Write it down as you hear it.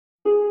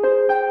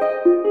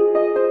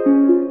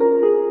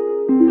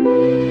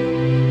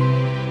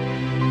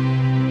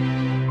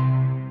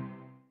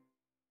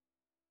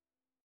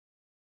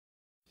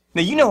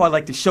Now you know I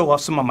like to show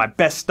off some of my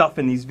best stuff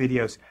in these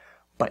videos,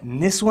 but in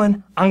this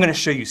one, I'm going to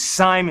show you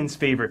Simon's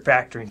favorite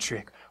factoring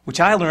trick, which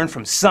I learned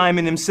from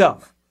Simon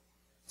himself.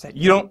 Is that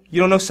you don't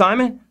know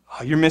Simon?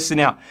 Oh, you're missing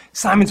out.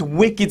 Simon's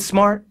wicked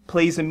smart,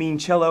 plays a mean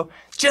cello,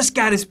 just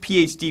got his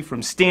PhD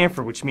from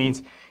Stanford, which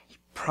means he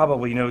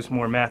probably knows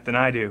more math than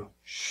I do.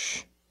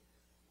 Shh.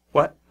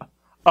 What?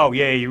 Oh,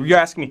 yeah, you're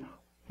asking me,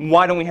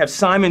 why don't we have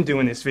Simon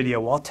doing this video?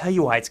 Well, I'll tell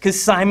you why. It's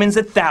because Simon's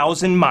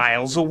 1,000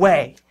 miles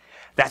away.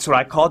 That's what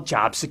I call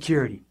job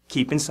security,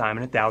 keeping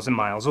Simon 1,000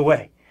 miles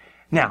away.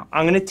 Now,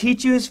 I'm going to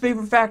teach you his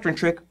favorite factoring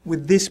trick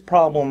with this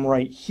problem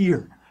right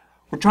here.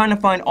 We're trying to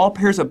find all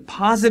pairs of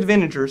positive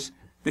integers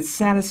that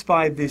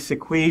satisfy this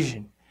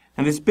equation.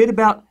 And this bit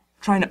about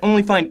trying to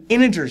only find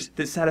integers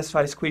that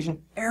satisfy this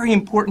equation, very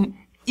important,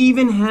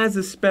 even has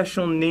a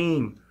special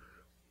name.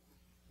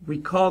 We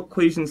call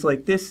equations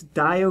like this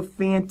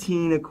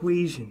Diophantine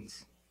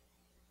equations.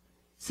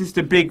 It's just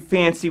a big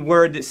fancy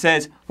word that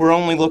says we're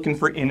only looking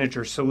for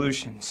integer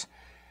solutions.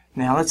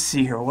 Now let's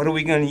see here, what are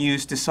we going to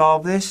use to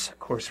solve this? Of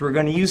course we're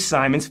going to use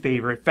Simon's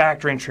favorite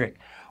factoring trick.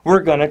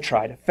 We're going to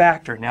try to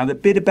factor. Now the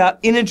bit about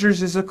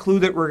integers is a clue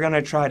that we're going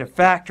to try to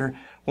factor.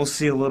 We'll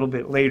see a little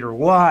bit later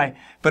why,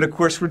 but of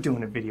course we're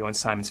doing a video on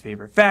Simon's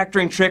favorite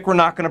factoring trick. We're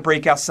not going to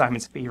break out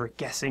Simon's favorite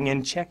guessing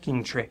and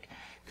checking trick,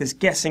 because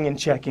guessing and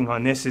checking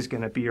on this is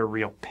going to be a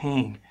real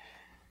pain.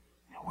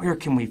 Now, where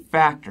can we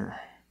factor?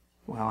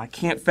 Well, I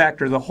can't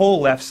factor the whole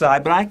left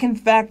side, but I can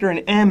factor an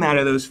m out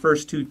of those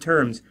first two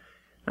terms.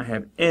 I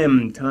have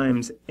m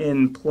times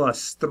n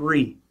plus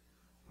 3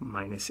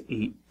 minus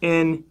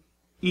 8n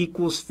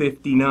equals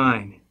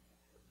 59.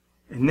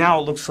 And now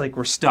it looks like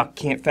we're stuck.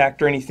 Can't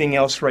factor anything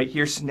else right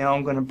here, so now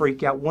I'm going to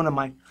break out one of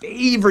my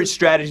favorite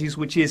strategies,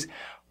 which is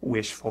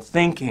wishful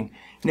thinking.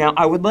 Now,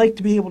 I would like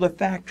to be able to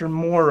factor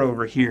more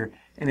over here,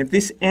 and if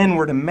this n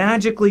were to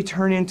magically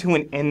turn into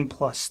an n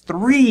plus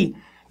 3,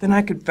 then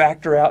I could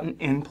factor out an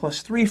n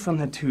plus 3 from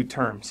the two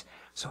terms.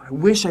 So I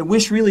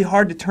wish really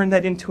hard to turn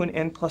that into an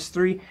n plus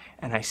 3,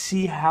 and I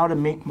see how to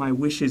make my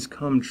wishes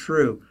come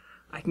true.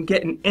 I can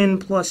get an n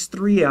plus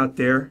 3 out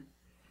there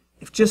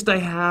if just I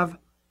have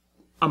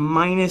a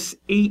minus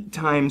 8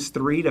 times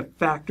 3 to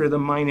factor the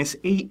minus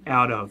 8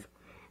 out of.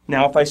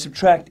 Now if I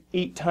subtract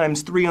 8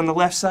 times 3 on the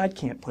left side,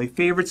 can't play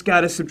favorites,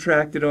 got to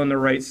subtract it on the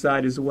right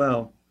side as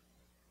well.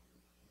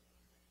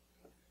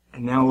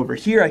 And now over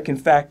here I can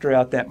factor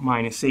out that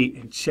minus 8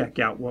 and check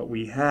out what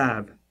we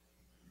have.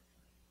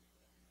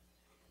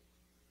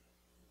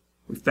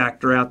 We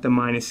factor out the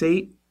minus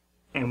 8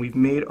 and we've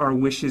made our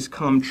wishes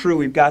come true.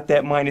 We've got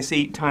that minus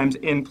 8 times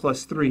n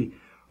plus 3.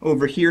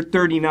 Over here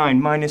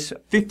 39 minus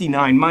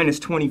 59 minus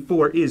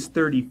 24 is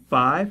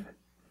 35.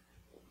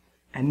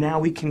 And now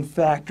we can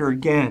factor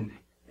again.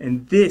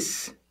 And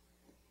this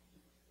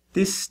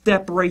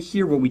step right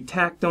here where we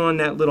tacked on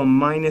that little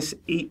minus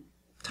 8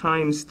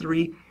 times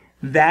 3,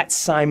 that's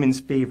Simon's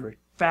favorite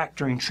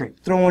factoring trick.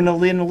 Throwing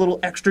in a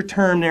little extra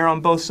term there on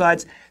both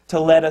sides to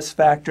let us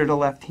factor the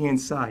left-hand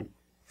side.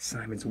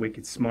 Simon's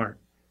wicked smart.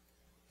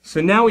 So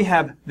now we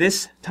have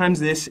this times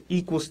this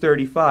equals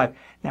 35.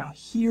 Now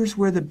here's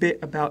where the bit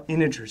about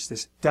integers,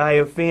 this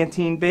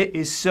Diophantine bit,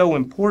 is so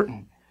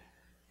important.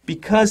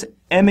 Because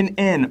m and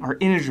n are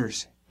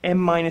integers, m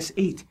minus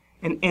 8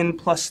 and n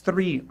plus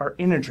 3 are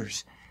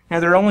integers. Now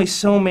there are only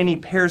so many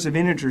pairs of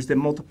integers that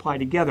multiply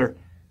together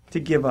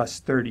to give us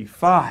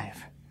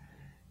 35.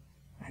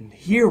 And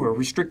here we're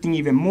restricting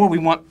even more. We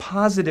want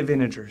positive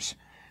integers.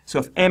 So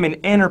if m and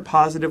n are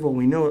positive, well,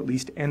 we know at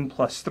least n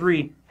plus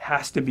 3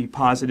 has to be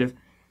positive.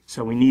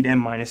 So we need m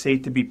minus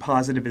 8 to be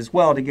positive as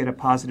well to get a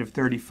positive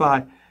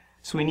 35.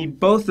 So we need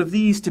both of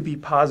these to be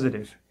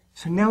positive.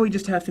 So now we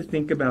just have to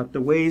think about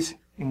the ways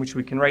in which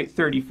we can write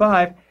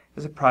 35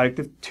 as a product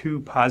of two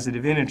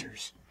positive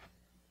integers.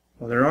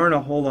 Well, there aren't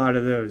a whole lot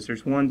of those.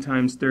 There's 1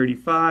 times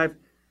 35,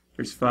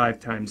 there's 5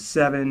 times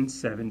 7,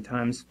 7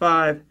 times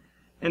 5,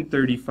 and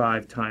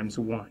 35 times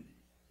 1.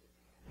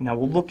 Now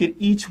we'll look at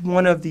each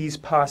one of these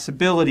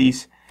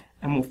possibilities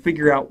and we'll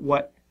figure out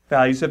what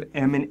values of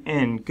m and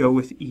n go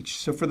with each.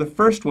 So for the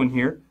first one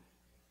here,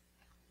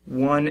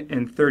 1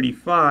 and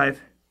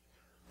 35,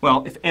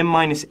 well, if m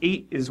minus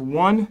 8 is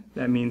 1,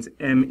 that means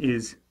m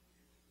is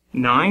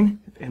 9.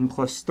 If n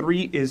plus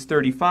 3 is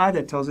 35,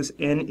 that tells us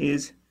n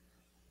is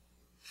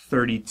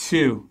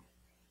 32.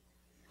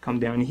 Come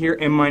down here,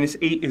 m minus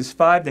 8 is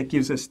 5, that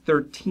gives us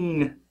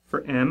 13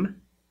 for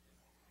m.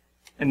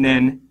 And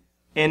then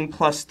n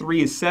plus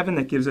 3 is 7,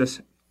 that gives us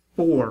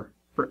 4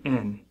 for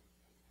n.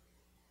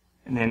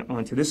 And then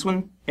on to this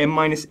one, m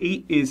minus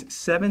 8 is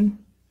 7,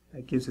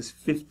 that gives us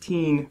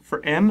 15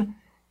 for m.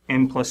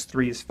 n plus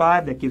 3 is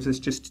 5, that gives us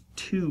just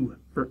 2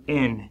 for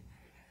n.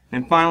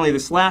 And finally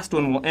this last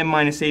one, well, m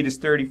minus 8 is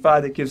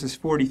 35, that gives us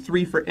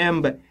 43 for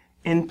m, but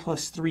n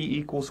plus 3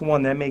 equals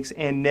 1, that makes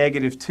n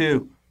negative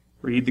 2.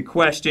 Read the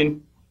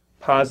question,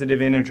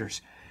 positive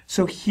integers.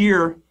 So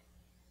here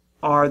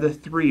are the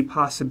three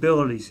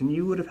possibilities, and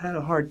you would have had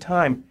a hard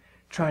time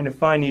trying to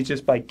find these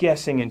just by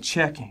guessing and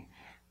checking.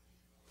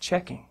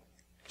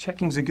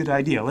 Checking's a good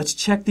idea. Let's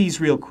check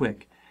these real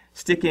quick.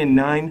 stick in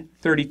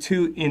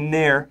 932 in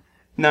there.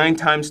 9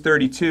 times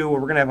 32, well,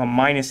 we're going to have a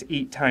minus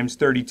 8 times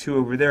 32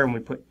 over there, and we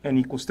put n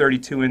equals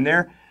 32 in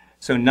there.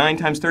 So 9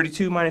 times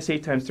 32 minus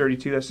 8 times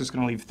 32, that's just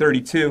going to leave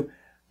 32,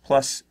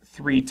 plus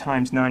 3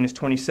 times 9 is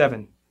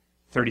 27.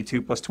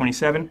 32 plus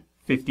 27,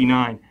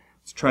 59.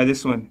 Let's try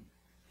this one.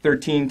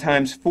 13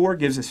 times 4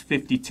 gives us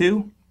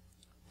 52,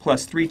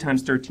 plus 3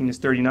 times 13 is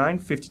 39.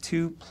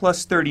 52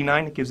 plus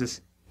 39, it gives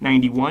us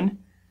 91.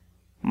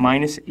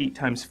 Minus 8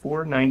 times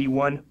 4,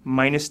 91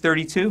 minus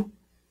 32,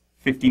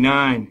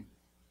 59.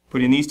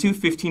 Put in these two,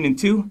 15 and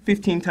 2.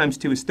 15 times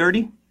 2 is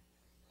 30.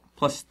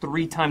 Plus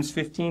 3 times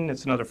 15,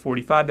 that's another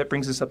 45. That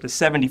brings us up to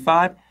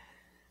 75.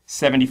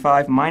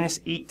 75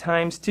 minus 8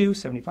 times 2,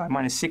 75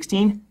 minus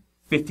 16,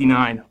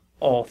 59.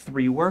 All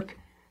three work.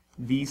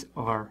 These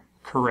are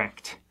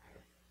correct.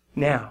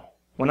 Now,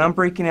 when I'm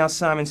breaking out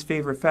Simon's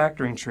favorite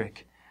factoring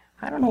trick,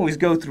 I don't always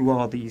go through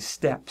all these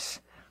steps.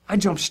 I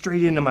jump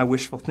straight into my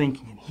wishful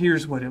thinking, and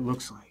here's what it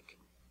looks like.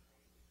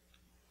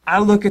 I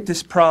look at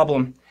this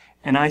problem,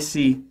 and I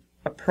see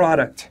a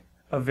product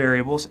of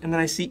variables, and then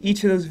I see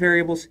each of those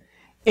variables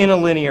in a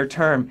linear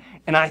term,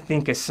 and I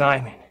think of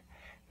Simon.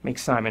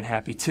 Makes Simon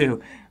happy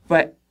too.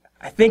 But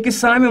I think of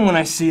Simon when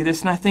I see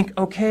this, and I think,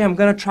 okay, I'm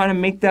going to try to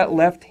make that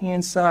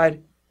left-hand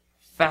side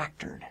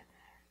factored.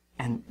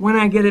 And when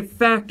I get it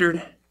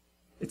factored,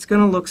 it's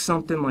going to look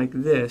something like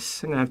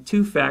this. I'm going to have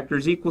two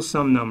factors equal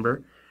some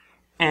number,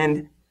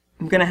 and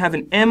I'm going to have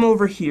an m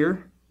over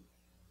here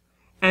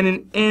and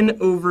an n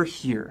over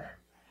here.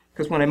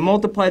 Because when I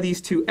multiply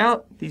these two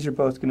out, these are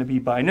both going to be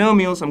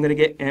binomials. I'm going to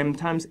get m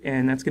times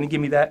n. That's going to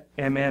give me that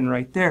mn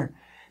right there.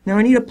 Now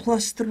I need a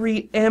plus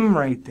 3m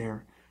right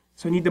there.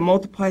 So I need to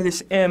multiply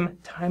this m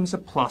times a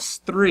plus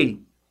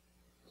 3.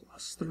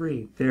 Plus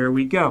 3. There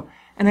we go.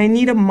 And I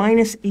need a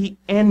minus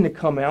 8n to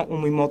come out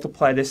when we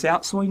multiply this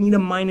out. So I need a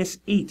minus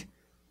 8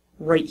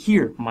 right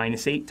here.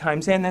 Minus 8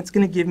 times n. That's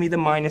going to give me the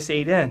minus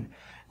 8n.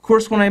 Of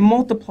course, when I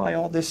multiply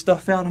all this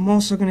stuff out, I'm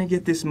also going to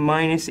get this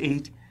minus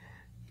 8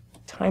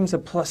 times a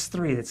plus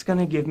 3. That's going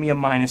to give me a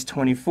minus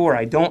 24.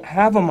 I don't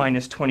have a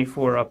minus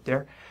 24 up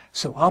there,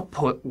 so I'll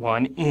put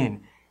one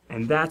in.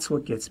 And that's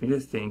what gets me to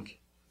think,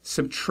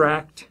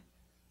 subtract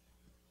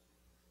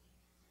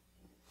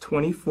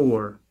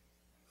 24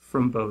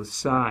 from both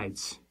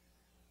sides.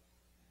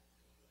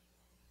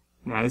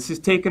 Now this is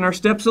taking our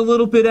steps a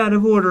little bit out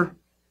of order,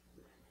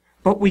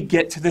 but we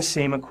get to the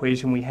same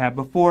equation we had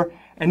before,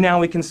 and now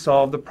we can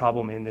solve the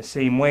problem in the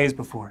same way as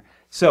before.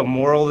 So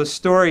moral of the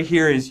story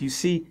here is you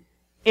see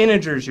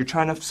integers, you're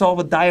trying to solve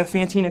a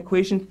Diophantine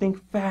equation,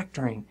 think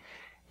factoring.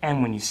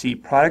 And when you see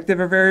product of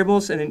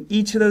variables and in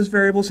each of those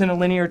variables in a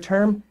linear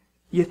term,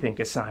 you think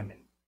of Simon.